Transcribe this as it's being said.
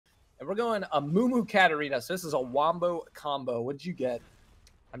And we're going a Moo Katarina. So this is a wombo combo. What'd you get?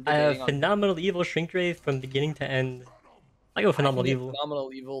 I'm I have debating on. Phenomenal Evil Shrink Ray from beginning to end. I go Phenomenal Evil.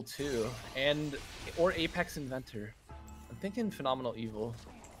 Phenomenal Evil too, or Apex Inventor. I'm thinking Phenomenal Evil.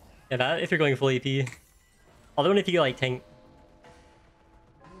 Yeah, that if you're going full AP. Although if you get like tank,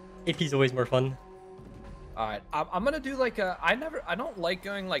 AP is always more fun. All right, I'm gonna do like a. I don't like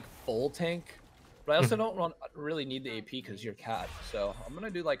going like full tank, but I also don't really need the AP because you're cat. So I'm gonna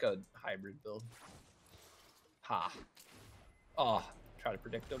do like a hybrid build. Ha. Oh, try to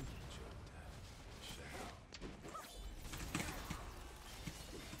predict him.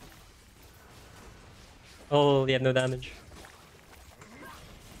 Oh, they have no damage.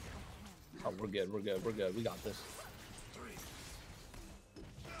 Oh, we're good. We're good. We're good. We got this.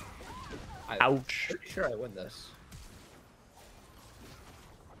 Ouch. I'm pretty sure I win this.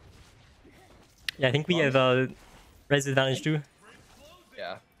 Yeah, I think we have res advantage too.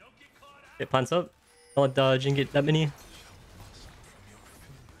 Yeah. Get plants up. Don't let the Jin get that many.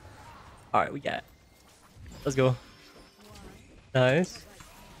 Alright, we got it. Let's go. Nice.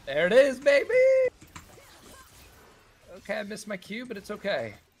 There it is, baby! Okay, I missed my Q, but it's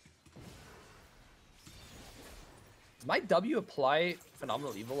okay. Does my W apply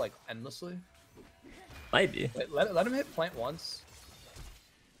Phenomenal Evil like endlessly? Might be. Wait, let him hit plant once.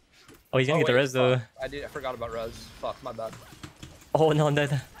 Oh, he's gonna get the res though. I forgot about res. Fuck, my bad. Oh no, I'm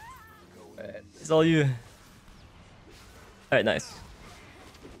dead. Wait. It's all you. Alright, nice.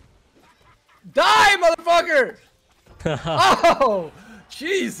 Die, motherfucker! Oh,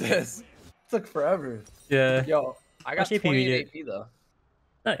 Jesus! Took forever. Yeah. Yo, I got 28 AP though.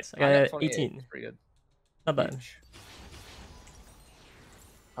 Nice. I got 18. Pretty good. Not bad.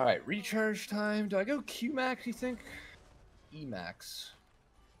 All right, recharge time. Do I go Q max? You think? E max.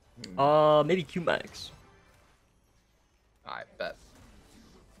 Maybe Q max. All right, bet.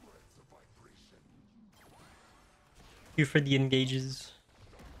 Q for the engages.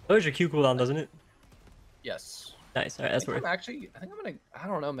 Oh, there's your Q cooldown, doesn't it? Yes. Nice. All right, that's worth. I think I'm gonna. I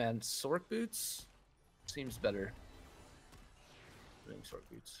don't know, man. Sork boots seems better. Doing Sork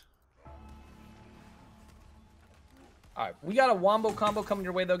boots. All right, we got a wombo combo coming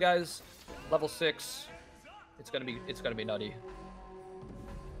your way though, guys. Level 6. It's gonna be nutty.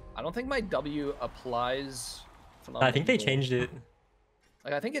 I don't think my W applies. I think they changed it.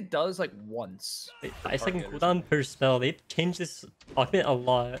 Like I think it does like once. Wait, 5-second cooldown per spell. They changed this augment a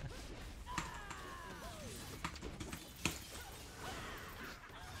lot.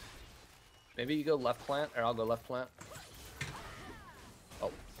 Maybe you go left plant, or I'll go left plant.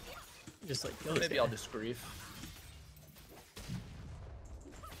 Oh, just like maybe I'll just grief.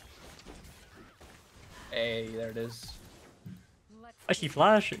 Hey, there it is. Why is she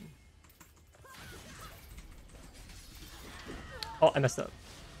flashing? Oh, I messed up.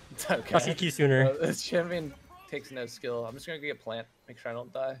 It's okay. I'll see Q sooner. This champion takes no skill. I'm just gonna get plant. Make sure I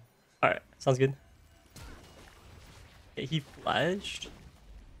don't die. Alright, sounds good. Okay, he flashed.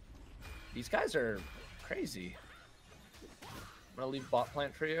 These guys are crazy. I'm gonna leave bot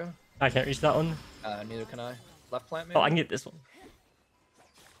plant for you. I can't reach that one. Neither can I. Left plant maybe? Oh, I can get this one.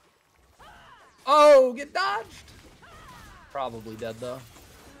 Oh, get dodged! Probably dead though.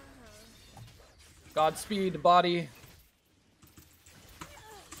 Godspeed, body.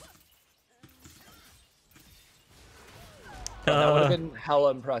 Oh, that would have been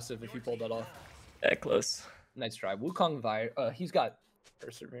hella impressive if you pulled that off. Yeah, close. Nice try. Wukong Vi. He's got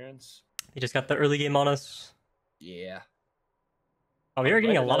perseverance. He just got the early game on us. Yeah. Oh, we are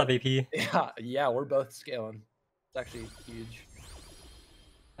getting a lot of AP. Yeah, we're both scaling. It's actually huge.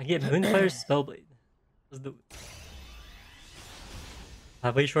 I get Moonfire's Spellblade. Let's do it. I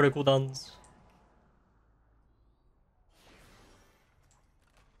have way shorter cooldowns.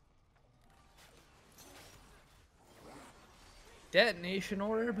 Detonation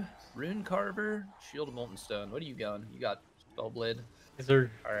Orb, Rune Carver, Shield of Molten Stone. What are you going? You got Spellblade. Is there?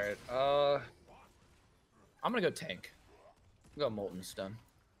 All right. I'm gonna go tank. I'll go Molten Stone.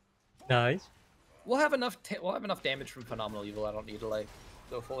 Nice. We'll have enough. We'll have enough damage from Phenomenal Evil. I don't need to like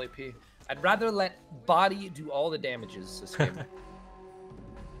go full AP. I'd rather let body do all the damages this game.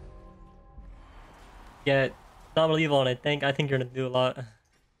 Get Phenomenal Evil, and I think you're gonna do a lot.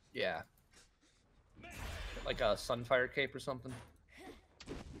 Yeah. Like a Sunfire Cape or something.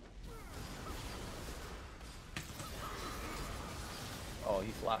 Oh,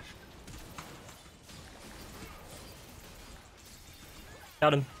 he flashed.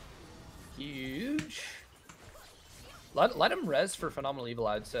 Got him. Huge. Let him res for Phenomenal Evil,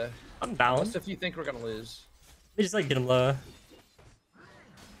 I'd say. I'm down. Just if you think we're gonna lose. They just like get him low.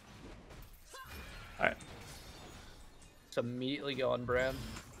 Alright. Let's immediately go on brand.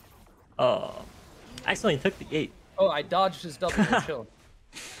 Oh, I accidentally took the gate. Oh, I dodged his double. Chill.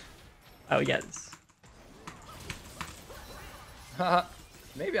 Oh, yes.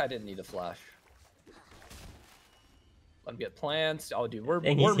 Maybe I didn't need a flash. Let him get plants. Oh, dude, we're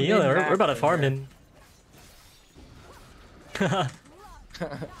Dang, he's healing. We're about to farm him.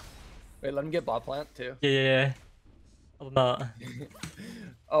 Wait, let him get bot plant too. Yeah. Help him out.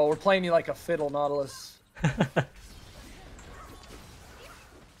 Oh, we're playing you like a fiddle, Nautilus.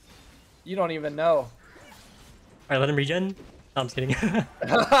 You don't even know. Alright, let him regen. No, I'm just kidding.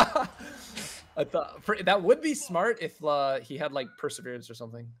 I thought that would be smart if he had like perseverance or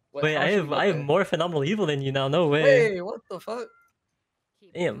something. Wait, I have more phenomenal evil than you now. No way. Hey, what the fuck?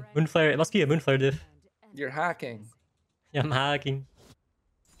 Damn, Moonflare. It must be a Moonflare diff. You're hacking. Yeah, I'm hacking.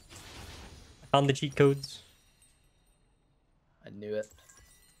 I found the cheat codes. I knew it.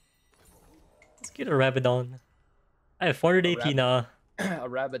 Let's get a Rabadon. I have 400 AP now. A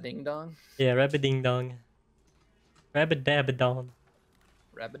rabbit ding dong. Yeah, Rabbit Ding Dong. Rabbit Dabadon.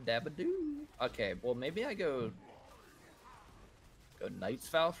 Rabbit dabadoo. Okay, well maybe I go Knight's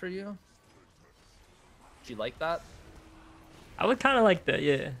Vow for you. Do you like that? I would kind of like that,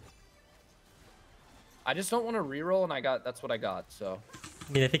 yeah. I just don't want to reroll, and that's what I got. So.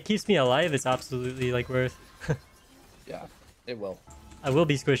 I mean, if it keeps me alive, it's absolutely like worth. Yeah, it will. I will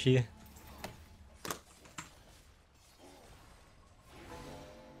be squishy.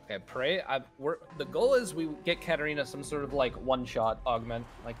 Okay, pray. The goal is we get Katarina some sort of like one-shot augment,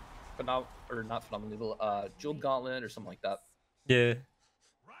 like not phenomenal, Jeweled Gauntlet or something like that. Yeah.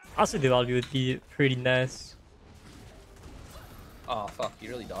 Also, the value would be pretty nice. Oh fuck! You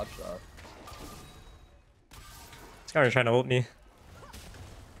really dodged that. Scar's trying to ult me.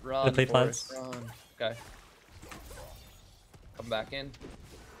 Run, play Forrest, plants. run. Okay. Come back in.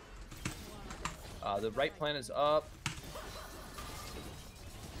 The right plant is up.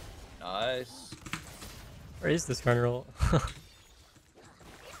 Nice. Where is this Scar ult?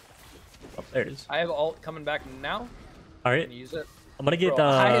 Oh, there it is. I have ult coming back now. Alright. Can you use it? I'm gonna get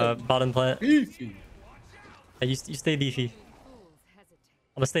bottom plant. Beefy. Yeah, you stay beefy.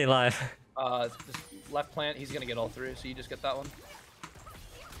 I'm gonna stay alive. This left plant, he's gonna get all three, so you just get that one.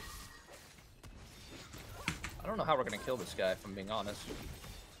 I don't know how we're gonna kill this guy, if I'm being honest.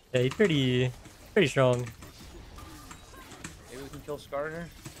 Yeah, he's pretty strong. Maybe we can kill Scar here.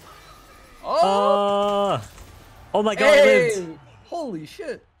 Oh! Oh my god, hey! I lived! Holy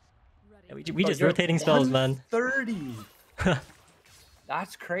shit! Yeah, we just rotating spells, man. 30.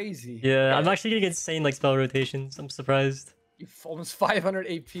 That's crazy. Yeah, I'm actually getting insane like spell rotations. I'm surprised. You've almost 500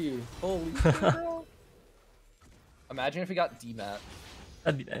 AP. Holy shit, bro. Imagine if we got DMAT.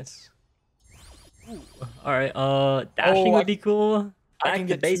 That'd be nice. Alright, dashing would be cool. I can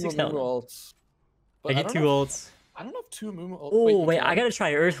get basics two ults. I get 2 ults. I don't know if 2 Mumu ults. Oh, wait, I gotta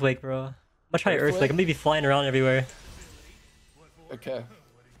try Earthwake, bro. I'm gonna try Earthwake. I'm gonna be flying around everywhere. Okay.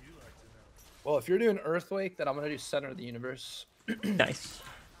 Well, if you're doing Earthwake, then I'm gonna do Center of the Universe. Nice.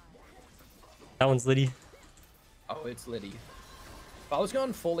 That one's litty. Oh, it's litty. If I was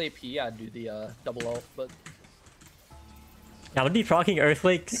going full AP, I'd do the double ult, but... Yeah, I'm gonna be proccing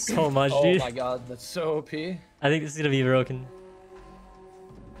Earthwake so much, dude. Oh my god, that's so OP. I think this is gonna be broken.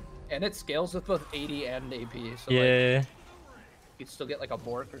 And it scales with both 80 and AP, so yeah. like, you could still get like a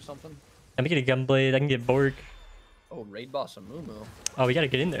Bork or something. I'm gonna get a Gunblade, I can get Bork. Oh, raid boss a Mumu. Oh, we gotta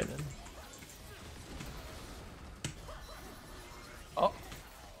get in there then. Oh.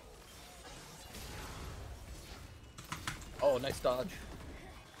 Oh, nice dodge.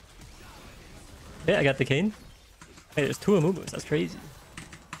 Yeah, I got the cane. Hey, there's 2 Amumus, that's crazy.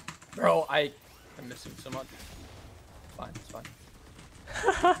 Bro, I'm missing so much. It's fine.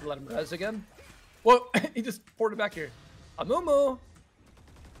 Let him res again. Whoa, he just poured it back here. Amumu!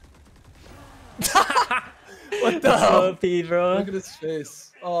 What the hell? OP, bro. Look at his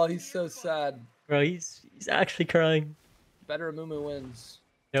face. Oh, he's so sad. Bro, he's actually crying. Better Amumu wins.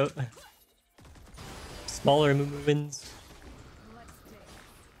 Nope. Smaller Amumu wins.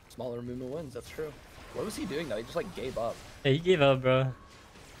 Smaller Amumu wins, that's true. What was he doing though? He just like gave up. Yeah, he gave up, bro.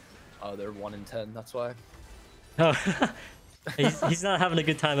 Oh, they're 1 in 10, that's why. Oh. he's not having a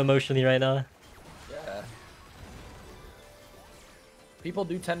good time emotionally right now. Yeah. People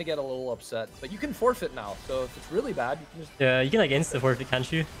do tend to get a little upset, but you can forfeit now, so if it's really bad, you can just... Yeah, you can like insta forfeit,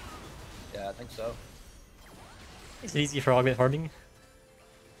 can't you? Yeah, I think so. Is it easy for augment farming?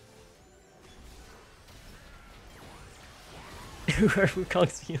 Who are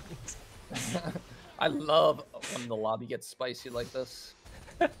Wukong's feelings? I love when the lobby gets spicy like this.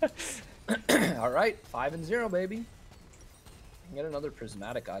 All right, 5-0, baby. I can get another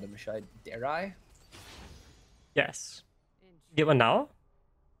prismatic item. Dare I? Yes. Get one now?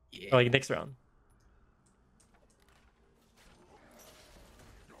 Yeah. Or like next round.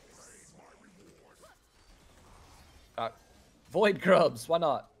 Void grubs. Why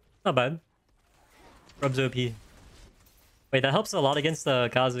not? Not bad. Rubs OP. Wait, that helps a lot against the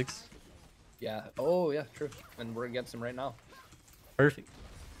Kazakhs. Yeah. Oh yeah, true. And we're against them right now. Perfect.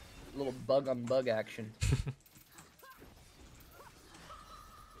 Little bug on bug action.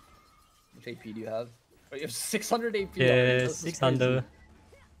 Which AP do you have? Oh, you have 600 AP already. Yeah, This is 600. crazy.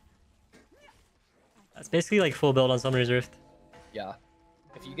 That's basically like full build on Summoner's Rift. Yeah.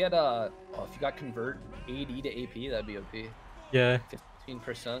 If you get if you got convert AD to AP, that'd be OP. Yeah.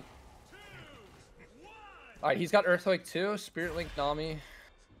 15%. All right, he's got Earthwake too. Spirit Link Nami.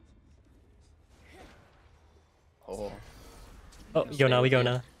 Oh. Oh, we go now. We go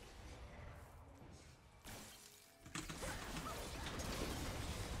now.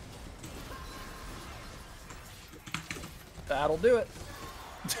 That'll do it.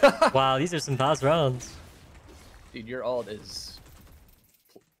 Wow, these are some fast rounds. Dude, your ult is...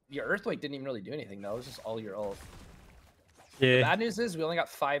 Your Earthquake didn't even really do anything, though. It was just all your ult. The Yeah. bad news is we only got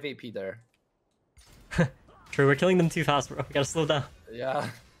 5 AP there. True, we're killing them too fast, bro. We gotta slow down. Yeah.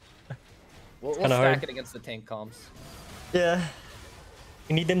 We'll kinda stack hard. it against the tank comms. Yeah.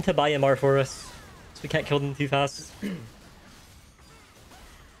 We need them to buy MR for us, so we can't kill them too fast.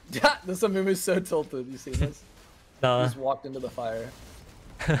 Yeah, this Amumu's so tilted. You see this? He Nah. just walked into the fire.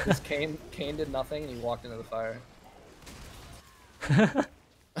 This Kane did nothing, and he walked into the fire.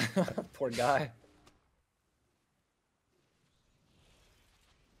 Poor guy.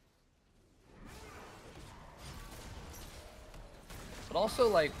 But also,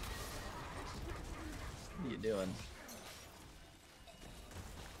 like, what are you doing?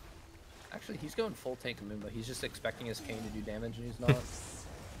 Actually, he's going full tank Amuma. He's just expecting his Kane to do damage, and he's not.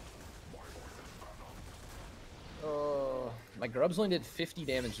 Oh, my grubs only did 50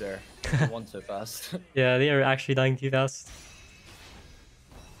 damage there. One so fast. Yeah, they are actually dying too fast.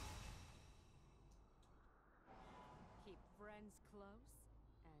 Keep friends close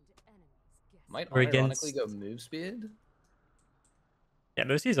and enemies guessing. Might We're ironically against- go move speed Yeah,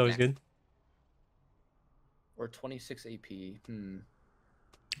 Mosi is always good. or 26 AP.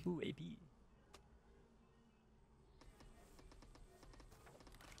 Ooh, AP.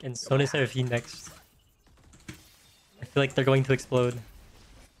 And Sona Seraphine next. I feel like they're going to explode.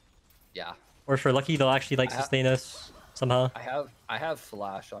 Yeah, Or if we're lucky, they'll actually like sustain us somehow. I have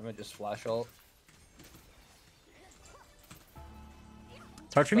flash. So I'm gonna just flash ult.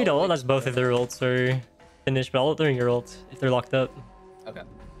 It's hard for me to ult as both of their ults are finished, but I'll ult during your ult if they're locked up. Okay.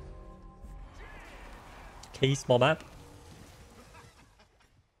 Okay, small map.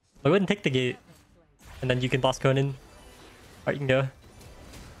 I'll go ahead and take the gate. And then you can boss Conan. Alright, you can go.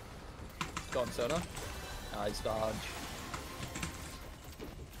 Go on Sona. Nice dodge.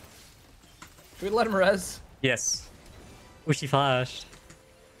 Should we let him res? Yes. Ooh, she flashed.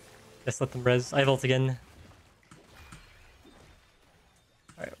 Let's let them res. I have ult again.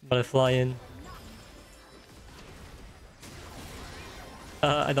 Alright, I'm gonna fly in.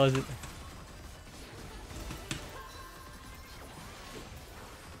 I dodged it.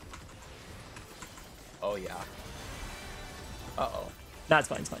 Oh yeah. Uh-oh. That's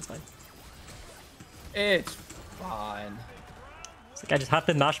fine, it's fine, it's fine. It's fine. It's like I just have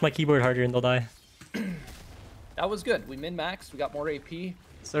to mash my keyboard harder and they'll die. That was good. We min-maxed. We got more AP.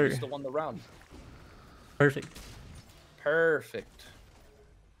 Sir. We still won the round. Perfect. Perfect.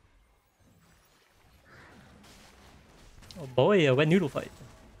 Oh boy, a wet noodle fight.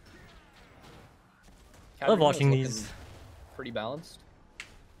 I love Katarina was watching looking these. Pretty balanced.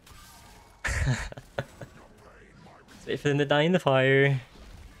 Wait for them to die in the fire.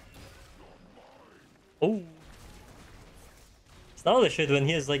 Oh. It's not all the shit when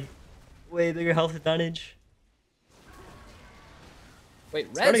he has like way bigger health advantage. Wait,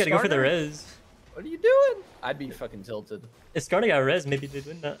 res? Skarner gotta go for the Skarner? res. What are you doing? I'd be fucking tilted. If Skarner got res, maybe they'd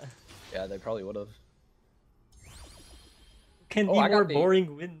win that. Yeah, they probably would have. Can Oh, be I got more the-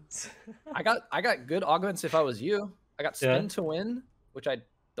 boring wins. I got good augments if I was you. I got spin Yeah. to win, which I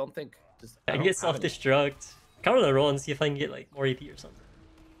don't think. I can get self-destruct. Counter the roll and see if I can get like more AP or something.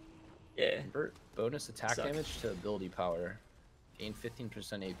 Yeah. Convert bonus attack Suck. damage to ability power. Gain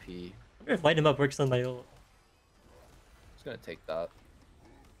 15% AP. I wonder if light him up works on my ult. It's gonna take that.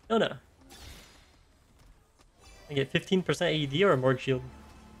 No, no. I get 15% AED or a Morgue Shield.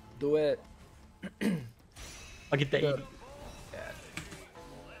 Do it. I'll get the Yeah. AED. Yeah.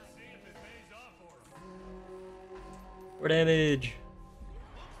 More damage.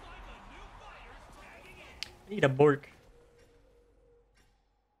 I need a Bork.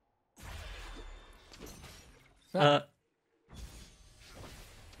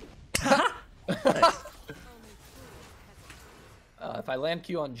 Nice. If I land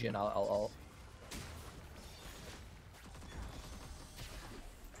Q on Jin, I'll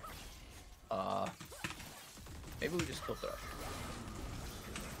maybe we just kill Thrush.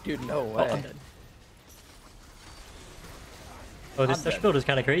 Dude, no Oh, way. I'm dead. Oh, this I'm Thrush dead. build is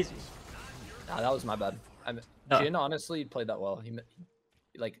kind of crazy. Nah, that was my bad. Oh. Jin honestly played that well. He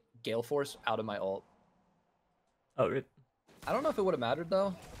like Gale Force out of my ult. Oh, rip. I don't know if it would have mattered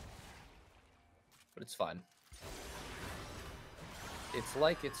though, but it's fine.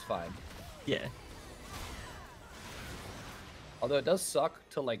 It's fine. Yeah. Although it does suck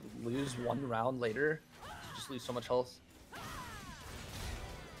to like lose one round later, just lose so much health.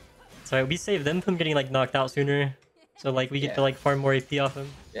 Sorry, we saved them from getting like knocked out sooner, so like we get to like farm more AP off them.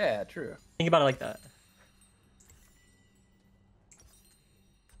 Yeah, true. Think about it like that.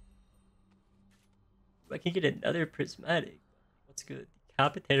 I can get another prismatic. What's good?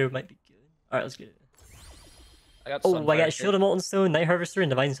 Decapitator might be good. All right, let's get it. I got Oh, I Sunfire got Shield of Molten Stone, Night Harvester, and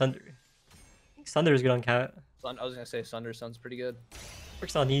Divine Sunder. I think Sunder is good on Cat. I was gonna say Sunder sounds pretty good.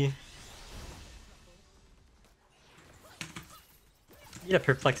 Works on E. Need a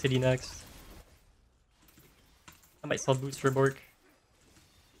Perplexity next. I might sell boots for Bork.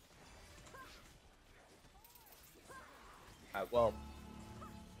 Well,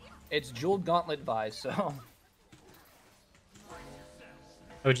 it's Jeweled Gauntlet Vi, so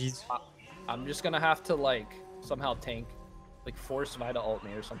Oh jeez. I'm just gonna have to like somehow tank, like force Vi to ult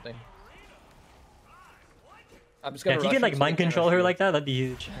me or something. I'm just Yeah, gonna. if you can rush like him so mind he can't control rush her me. like that, that'd be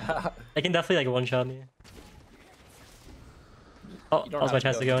huge. I can definitely like one-shot me. Oh, You that don't was my have to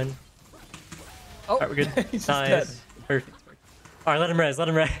chance to go in. Oh, Alright, we're good. he's just Nice. dead. Perfect. Alright, let him res, let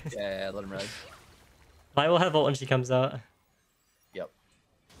him res. Yeah, let him res. I will have ult when she comes out. Yep.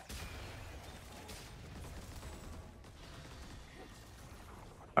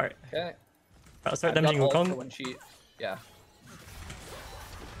 Alright. Okay. I'll start I've got damaging ult for Wukong. when she. Yeah.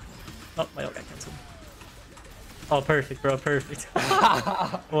 Oh, my ult got cancelled. Oh, perfect, bro, perfect.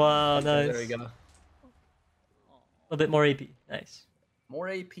 Wow, Okay, nice. there we go. A little bit more AP. Nice. More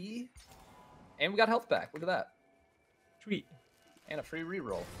AP, and we got health back. Look at that, Sweet. and a free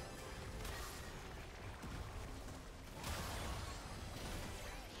reroll.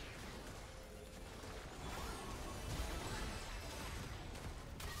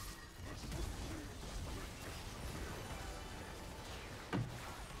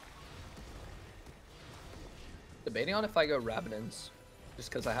 Debating on if I go Rabadons, just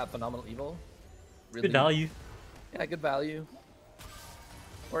because I have Phenomenal Evil. Really, Good value. Yeah, good value.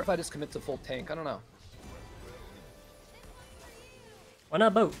 Or if I just commit to full tank, I don't know. Why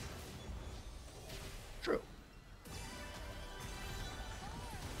not both? True.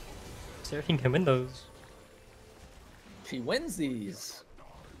 Seraphine can win those. She wins these.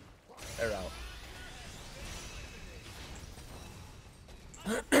 They're out.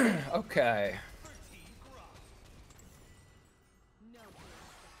 Okay.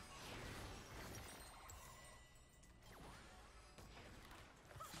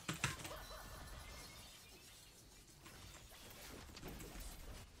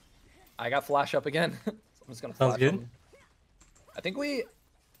 I got flash up again. So I'm just gonna Sounds flash good. him. I think we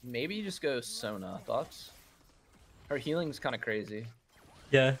maybe just go Sona. Thoughts? Her healing's kind of crazy.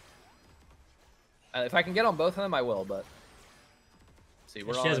 Yeah. If I can get on both of them, I will. But let's see,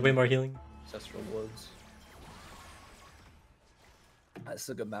 we're She has on way more healing. Ancestral Woods. This is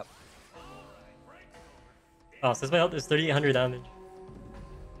a good map. Oh, so this my health is 3800 damage.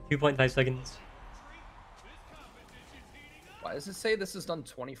 2.5 seconds. Why does it say this is done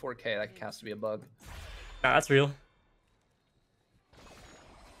 24k? That has to be a bug. Nah, that's real.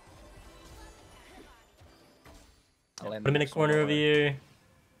 I'll land Put him in a this one corner that over way. here.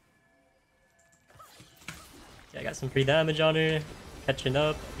 Yeah, I got some free damage on her. Catching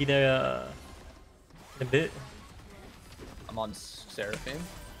up. I'll be there in a bit. I'm on Seraphim.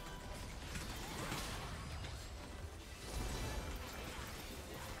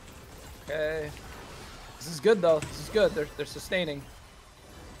 Okay. This is good though. This is good. They're sustaining.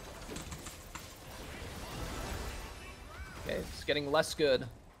 Okay, it's getting less good.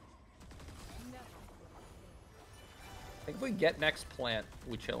 I think if we get next plant,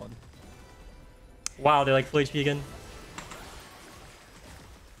 we chillin'. Wow, they're like full HP again.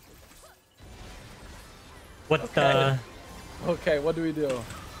 What Okay. Okay, what do we do?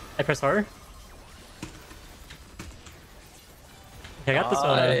 I press R? Okay, I got this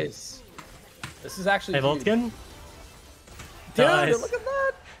one. Nice. This is actually I vault huge. again? Dude, Nice. look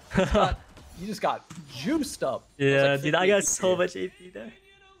at that. You just got juiced up. It was Yeah, like dude, I 50 got HP. so much AP there.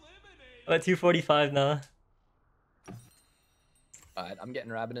 I'm at 245 now. Alright, I'm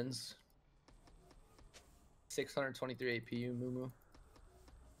getting Rabadons. 623 APU, Moo.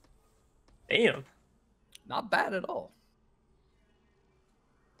 Damn. Not bad at all.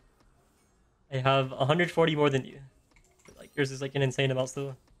 I have 140 more than you. Like yours is like an insane amount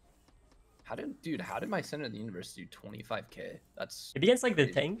still. How did my Center of the Universe do 25k? That's Maybe against like the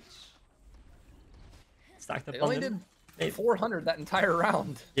crazy. tanks. Stacked up They on only them. did 400 that entire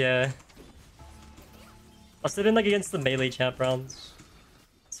round. Yeah. Must have been like against the melee champ rounds.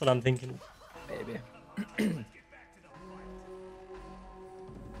 That's what I'm thinking. Maybe.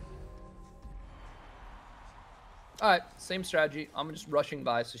 Alright, same strategy. I'm just rushing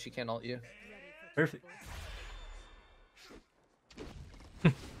by so she can't ult you. Perfect.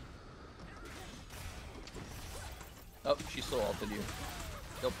 Oh, she still ulted you.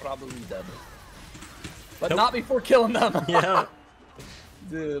 They'll probably be dead. But Nope. not before killing them. Yeah.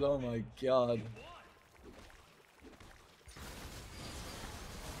 Dude, oh my god.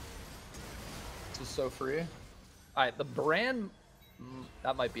 This is so free. Alright, the brand,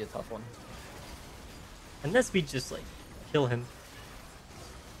 that might be a tough one. Unless we just like kill him.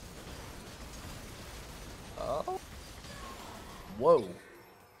 Oh. Whoa. Well,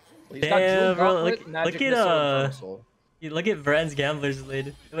 he's got Damn, Jewel bro, Gauntlet, look Magic at Missile, and Versal. look at Brand's Gambler's Lid.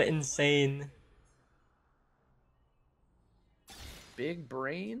 It went insane. Big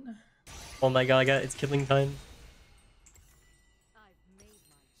brain? Oh my god, it's killing time. I've made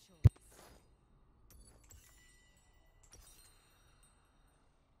my choice. Big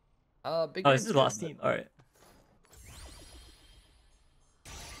Oh, brain's this is the good, last but- team. Alright.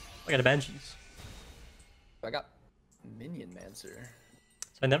 I got a Banshees. I got Minion Mancer.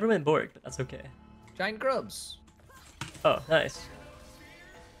 So I never went Borg, but that's okay. Giant Grubs. Oh, nice.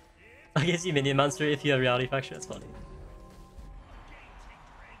 I guess you Minion Monster if you have Reality Fracture, that's funny.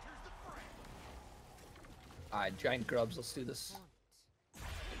 Alright, Giant Grubs, let's do this.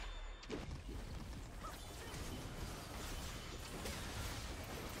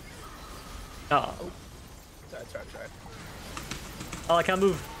 Oh. Sorry. Oh, I can't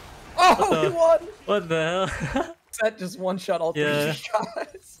move. Oh, he won! What the hell? That just one shot all three Yeah.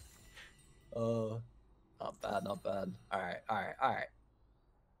 shots. Oh, not bad. Alright.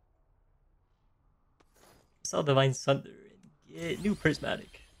 Saw Divine Sunder and get new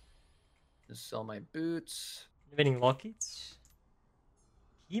Prismatic. Just sell my boots. Innovating Lockets.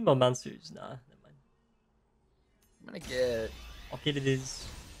 Hemo Monsters. Nah, never mind. I'm gonna get Locket it is.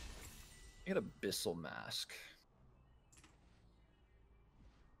 Abyssal Mask.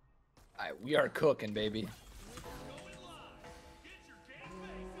 Alright, we are cooking, baby.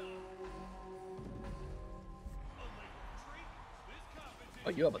 Oh,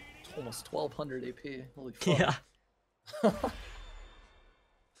 you have almost 1200 AP. Holy fuck. Yeah.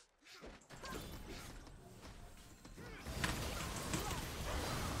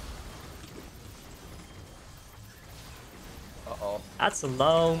 Uh-oh. That's a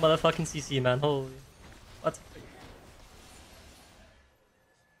long motherfucking CC, man. Holy. What?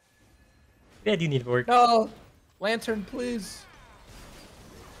 Yeah, I do need work. No! Lantern, please.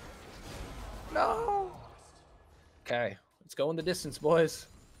 No! Okay, let's go in the distance, boys.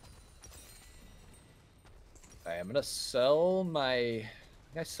 Okay, I'm gonna sell my...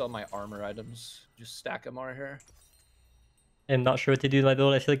 I think I sell my armor items. Just stack them right here. I'm not sure what to do in my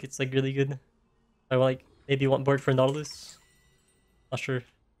build. I feel like it's like really good. I want like maybe one board for Nautilus. Not sure.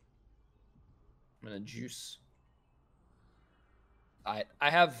 I'm gonna juice. I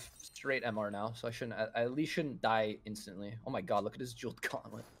have straight MR now, so I at least shouldn't die instantly. Oh my god, look at his jeweled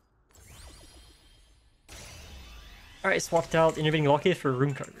gauntlet. Alright, swapped out Innovating Locket for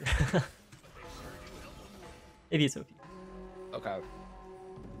Rune Carver. Maybe it's OP. Okay.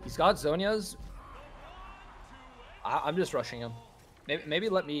 He's got Zonia's. I'm just rushing him. Maybe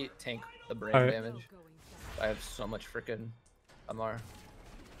let me tank the brain Alright. damage. I have so much freaking MR.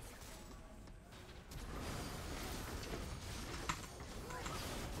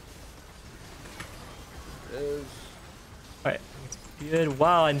 It is. Alright, it's good.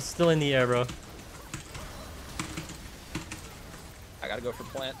 Wow, I'm still in the air, bro. I gotta go for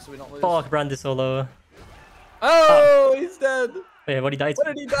plant so we don't lose. Fuck, Brand solo. Oh, he's dead. Wait, what he died What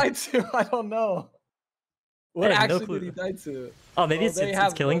to? did he die to? I don't know. What? What I have no actually did he clue. die to? Oh, maybe Oh, it's they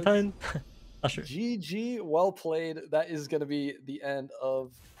have killing those. time? Not sure. GG, well played. That is going to be the end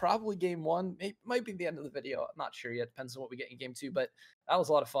of probably game one. It might be the end of the video. I'm not sure yet. Depends on what we get in game two, but that was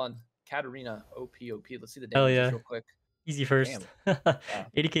a lot of fun. Katarina, OP. Let's see the Hell damages yeah. real quick. Easy first.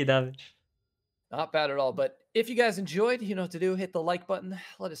 80k damage. Not bad at all. But if you guys enjoyed, you know what to do. Hit the like button.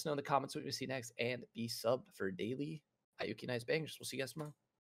 Let us know in the comments what you see next. And be subbed for daily Ayuki Nice Bangers. We'll see you guys tomorrow.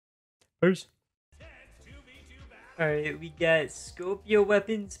 First. Alright, we got Scorpio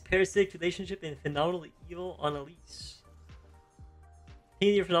Weapons, Parasitic Relationship, and Phenomenal Evil on Elise.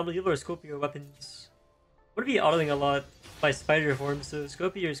 Either Phenomenal Evil or Scorpio Weapons. Would be autoing a lot by spider form, so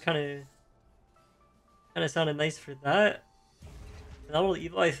Scorpio is kind of sounded nice for that. Phenomenal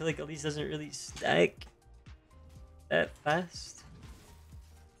Evil, I feel like Elise doesn't really stack that fast.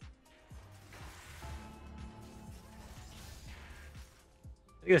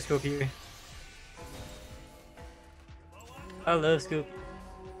 I got Scorpio. I love Scorpio.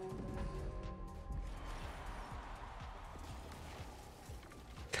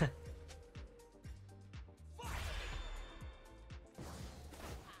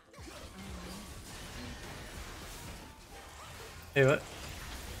 Hey, what?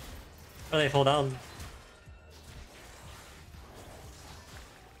 Oh, they fall down.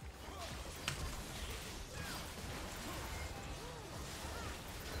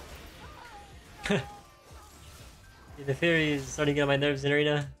 The Fury is starting to get on my nerves in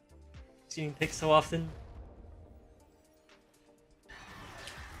Arena. Seeing picks so often.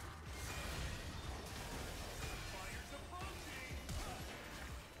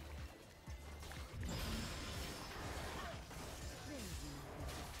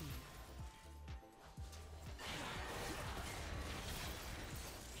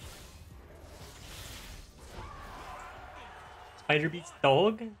 Spider beats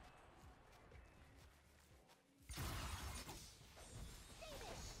dog?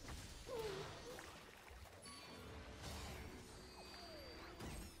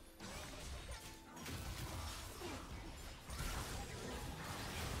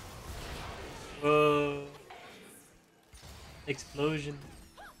 Whoa. Explosion.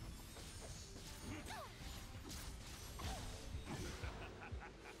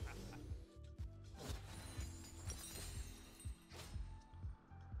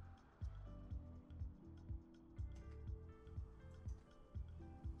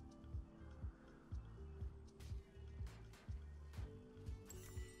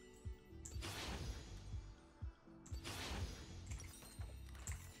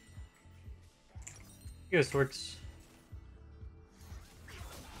 This works.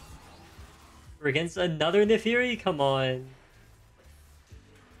 We're against another Nefiri? Come on.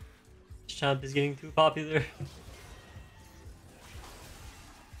 This champ is getting too popular.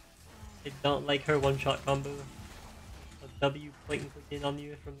 I don't like her one-shot combo. A W point and click in on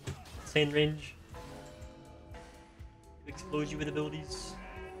you from insane range. To explode you with abilities.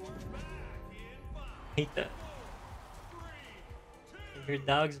 Hate that. And your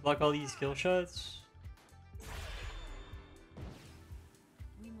dogs block all these kill shots.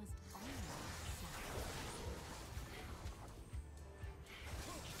 We must honor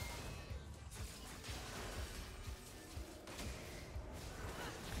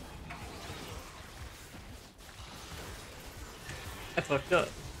I fucked up.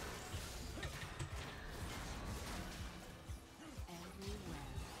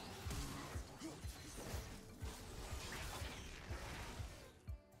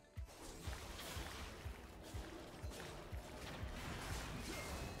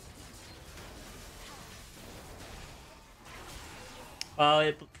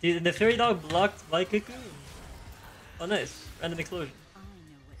 Wow, dude, the fairy dog blocked my cocoon. Oh nice, random explosion. I know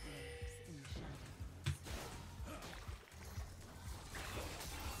what lurks in the shadows.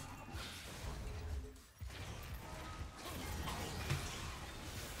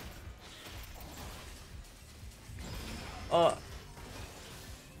 Oh.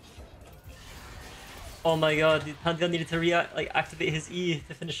 Oh my god, dude, Pantheon needed to activate his E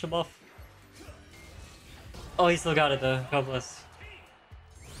to finish him off. Oh, he still got it though, god bless.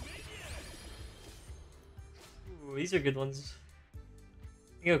 Ooh, these are good ones.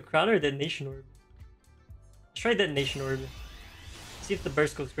 You go Crown or Detonation Orb? Let's try Detonation Orb. See if the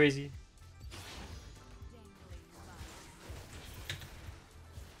burst goes crazy.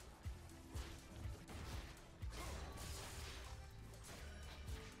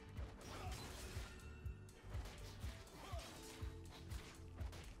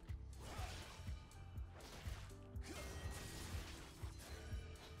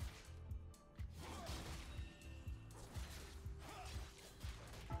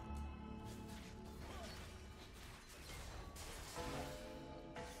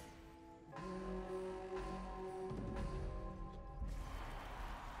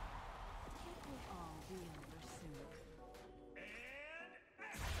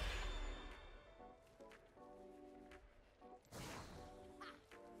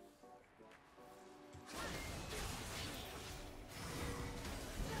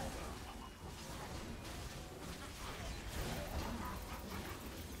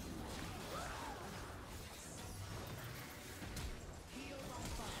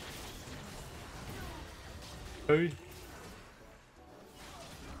 Hey.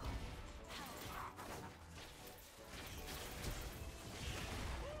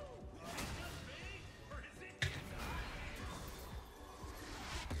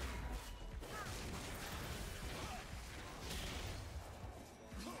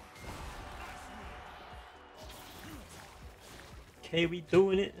 Okay, we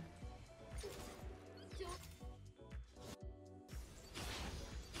doing it.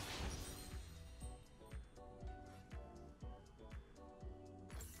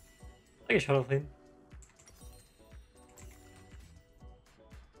 I can shuttle flame.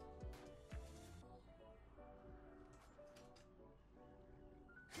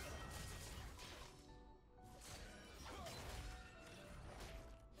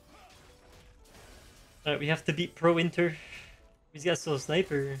 Alright, we have to beat Pro Winter. He's got still a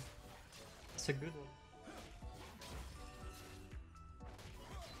sniper. That's a good one.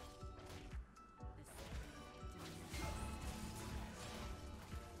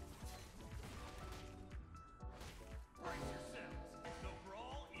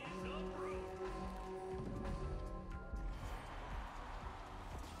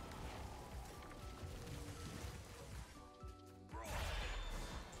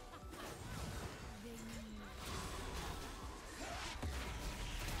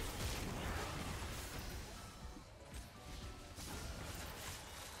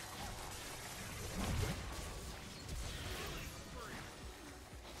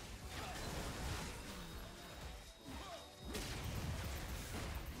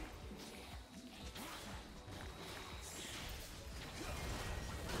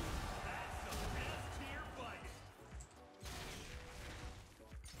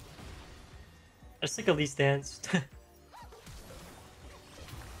 I just think at least dance.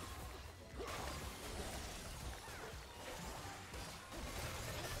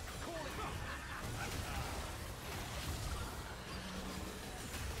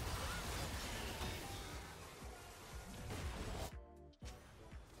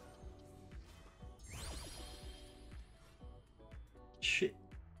 Shit.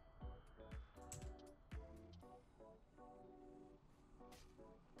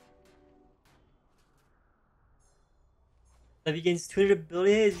 If he gains 200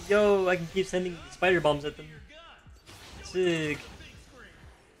 abilities, yo, I can keep sending spider bombs at them. Sick.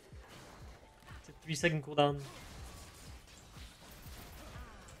 It's a 3-second cooldown.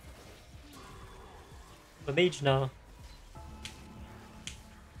 I'm a mage now.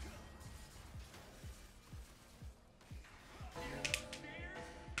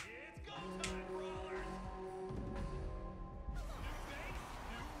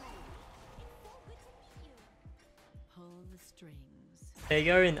 Pull the strings. Hey,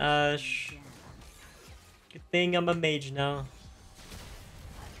 you're in Ash. Good thing I'm a mage now.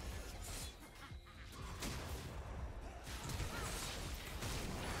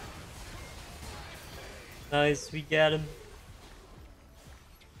 Nice, we get him.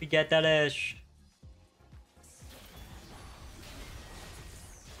 We get that Ash.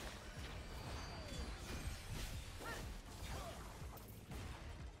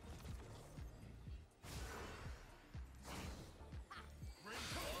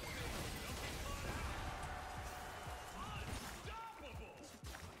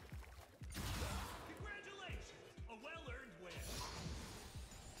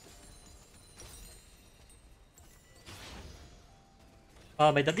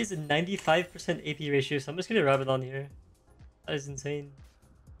 Wow, my W is a 95% AP ratio, so I'm just gonna rub it on here. That is insane.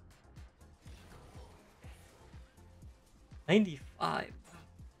 95.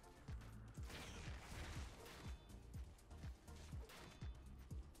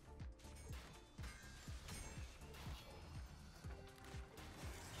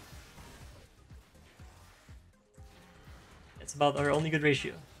 It's about our only good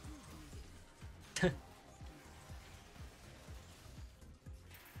ratio.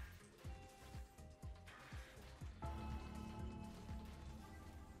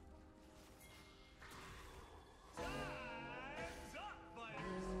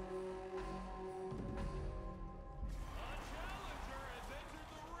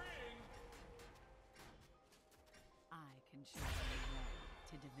 I can show you the way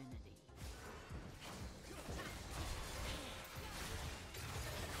to divinity.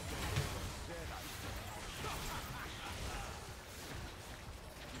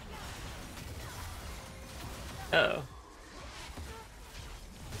 Uh-oh.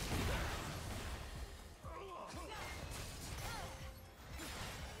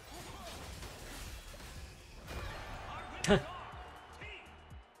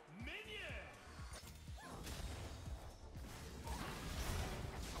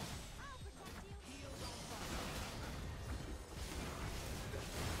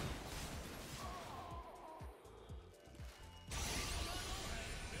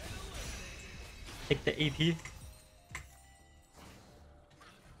 Take the AP.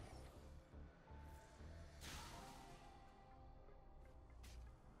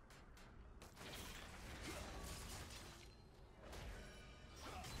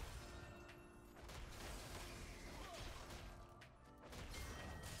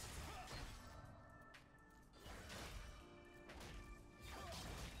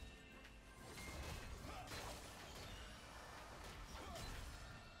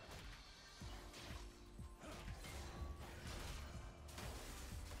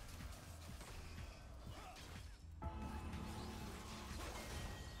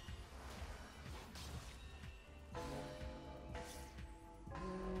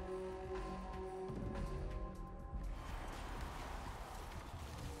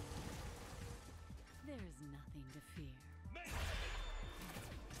 There is nothing to fear.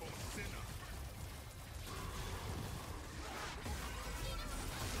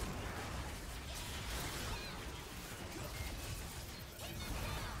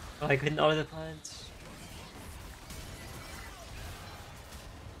 Oh, I couldn't auto the plants.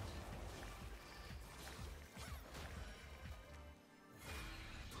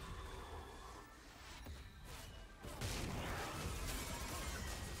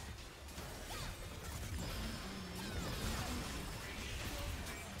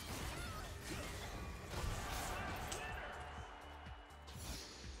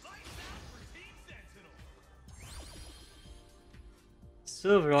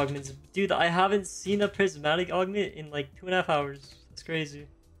 Silver augments. Dude, I haven't seen a prismatic augment in like 2.5 hours. That's crazy.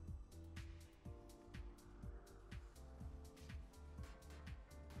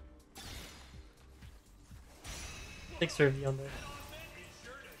 Big Servi on there.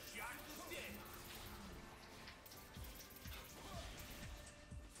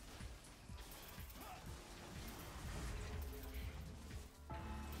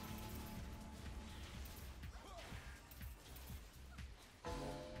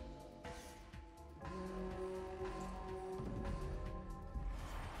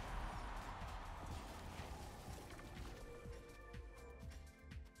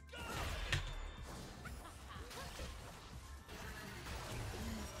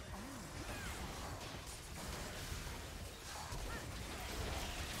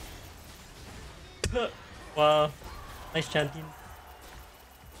 Wow. Nice champion.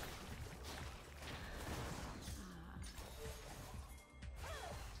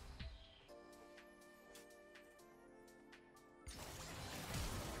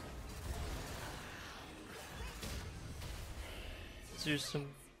 There's some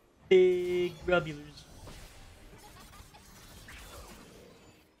big grubulars.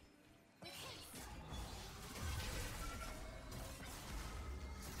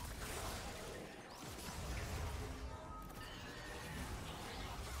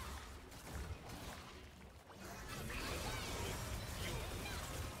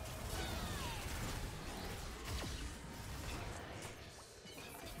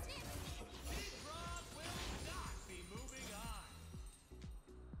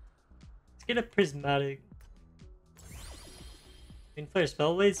 Let's get a prismatic. Inflare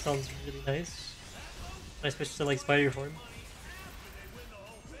Spellblade sounds really nice. When I switch to like spider form.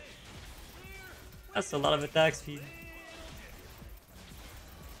 That's a lot of attack speed.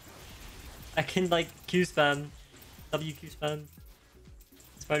 I can like Q spam, WQ spam,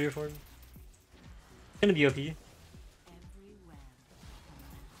 spider form. It's gonna be OP. Every web.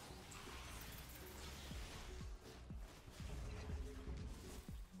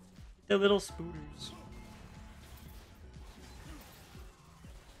 The little spooters.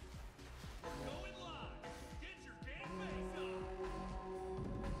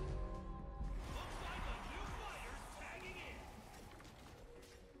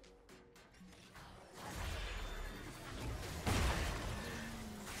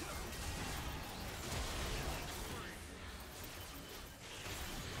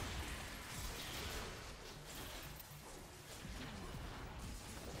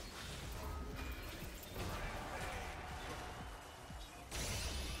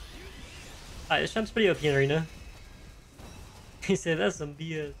 Alright, this champ's pretty OP in arena. He said that's some BS.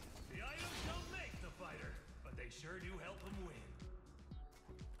 The items don't make the fighter, but they sure do help him win.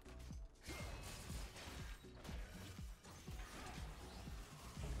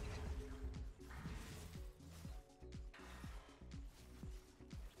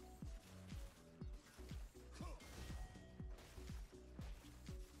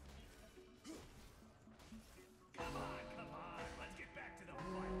 Come on, let's get back to the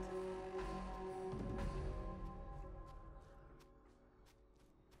fight.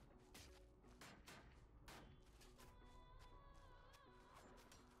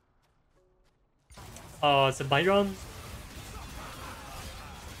 Oh, it's a Byron?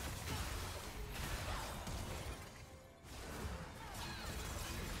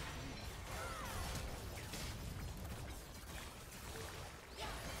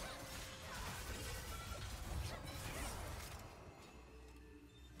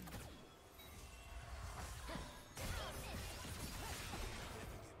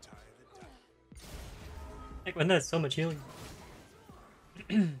 Like when that's so much healing.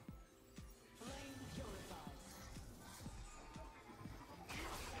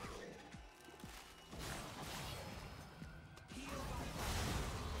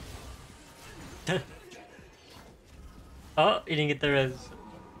 Oh, he didn't get the res.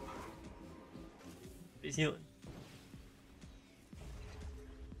 He's healing.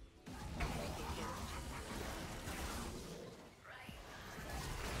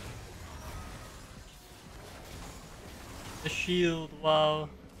 The shield, wow.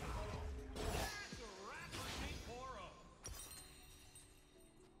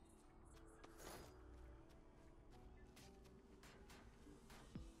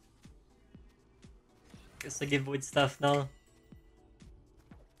 Guess I give Void stuff now.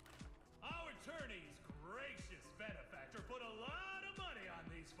 Our attorney's gracious benefactor put a lot of money on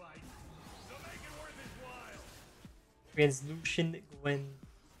these fights, so make it worth his while. Against Lucian Gwen.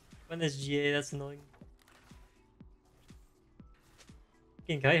 Gwen is GA, that's annoying.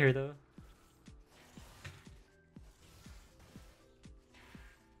 Can't guy her though.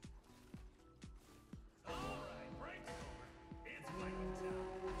 Alright, break's over. It's fighting time.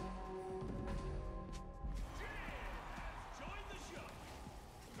 Jam has joined the show.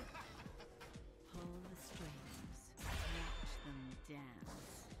 Pull the strings. Watch them dance.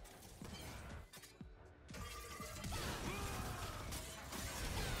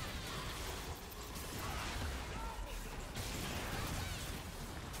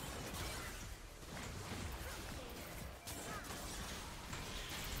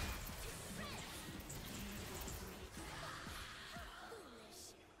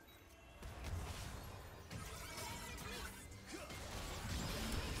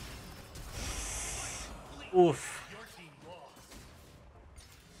 Oof. Your team lost.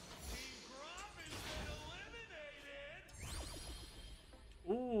 Team Grump has been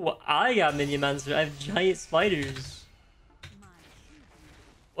eliminated. Ooh, I got minion monster. I have giant spiders. My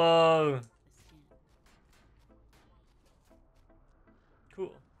Whoa. the skin.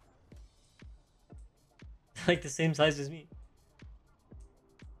 Cool. Like the same size as me.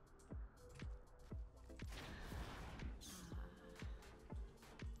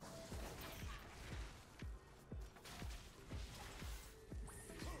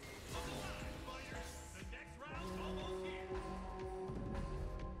 The next round's almost here.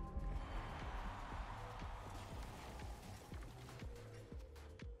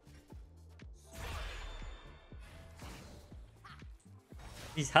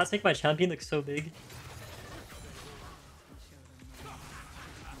 These hats make my champion look so big.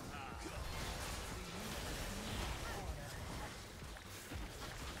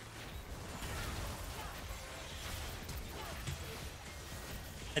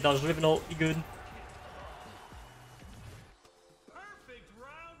 I dodged Riven ult, be good. Perfect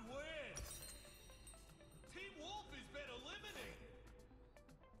round win. Team Wolf has been eliminated.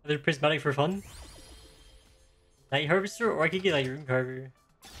 Another prismatic for fun. Night Harvester, or I could get like Rune Carver.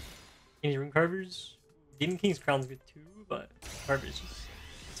 Any Rune Carvers? Demon King's Crown's good too, but Carver's just.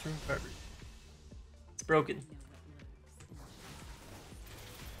 It's Rune Carver. It's broken. Know what lurks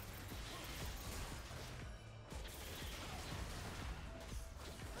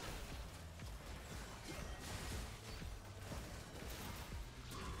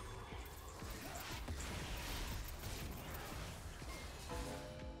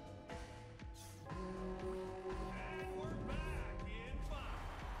in And we're back in 5,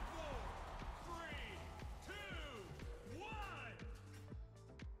 4, 3, 2, 1.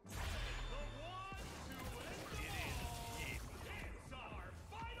 The one, two, and all. It's our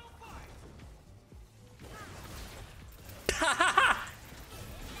final fight.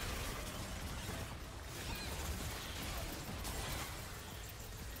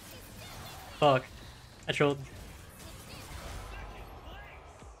 Fuck. I trolled.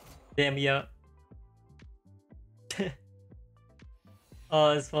 Damn, yeah.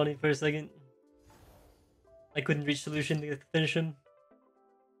 Oh, that's funny for a second. I couldn't reach solution to finish him.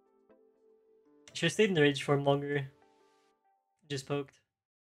 Should have stayed in the rage form longer. Just poked.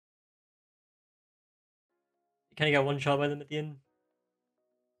 Kinda got one shot by them at the end.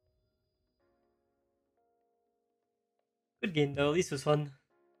 Good game though, at least it was fun.